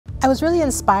I was really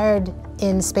inspired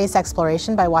in space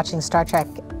exploration by watching Star Trek: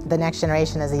 The Next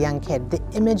Generation as a young kid. The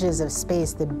images of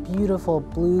space, the beautiful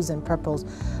blues and purples,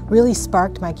 really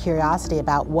sparked my curiosity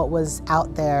about what was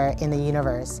out there in the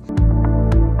universe.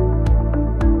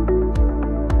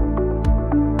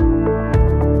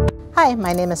 Hi,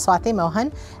 my name is Swati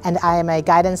Mohan, and I am a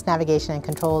Guidance, Navigation and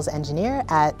Controls Engineer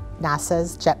at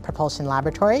NASA's Jet Propulsion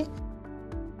Laboratory.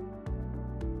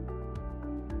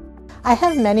 I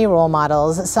have many role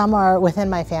models. Some are within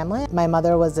my family. My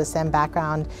mother was a STEM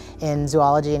background in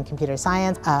zoology and computer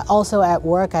science. Also at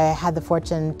work, I had the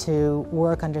fortune to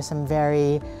work under some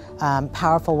very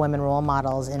powerful women role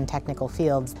models in technical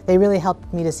fields. They really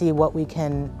helped me to see what we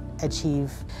can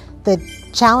achieve. The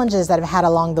challenges that I've had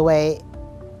along the way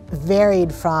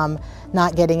varied from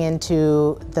not getting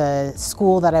into the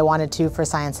school that I wanted to for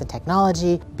science and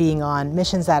technology, being on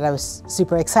missions that I was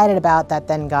super excited about that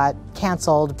then got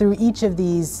canceled. Through each of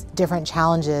these different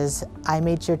challenges, I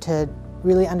made sure to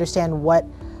really understand what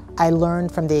I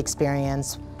learned from the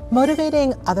experience.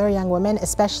 Motivating other young women,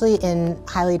 especially in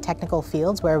highly technical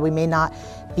fields where we may not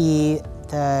be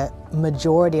the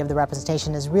majority of the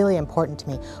representation, is really important to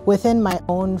me. Within my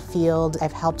own field,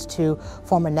 I've helped to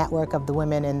form a network of the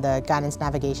women in the Guidance,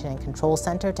 Navigation and Control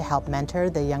Center to help mentor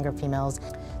the younger females.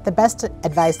 The best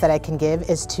advice that I can give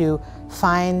is to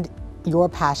find your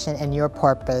passion and your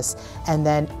purpose and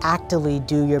then actively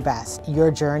do your best.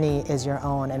 Your journey is your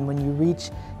own, and when you reach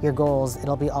your goals,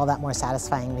 it'll be all that more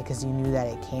satisfying because you knew that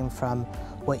it came from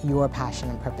what your passion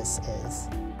and purpose is.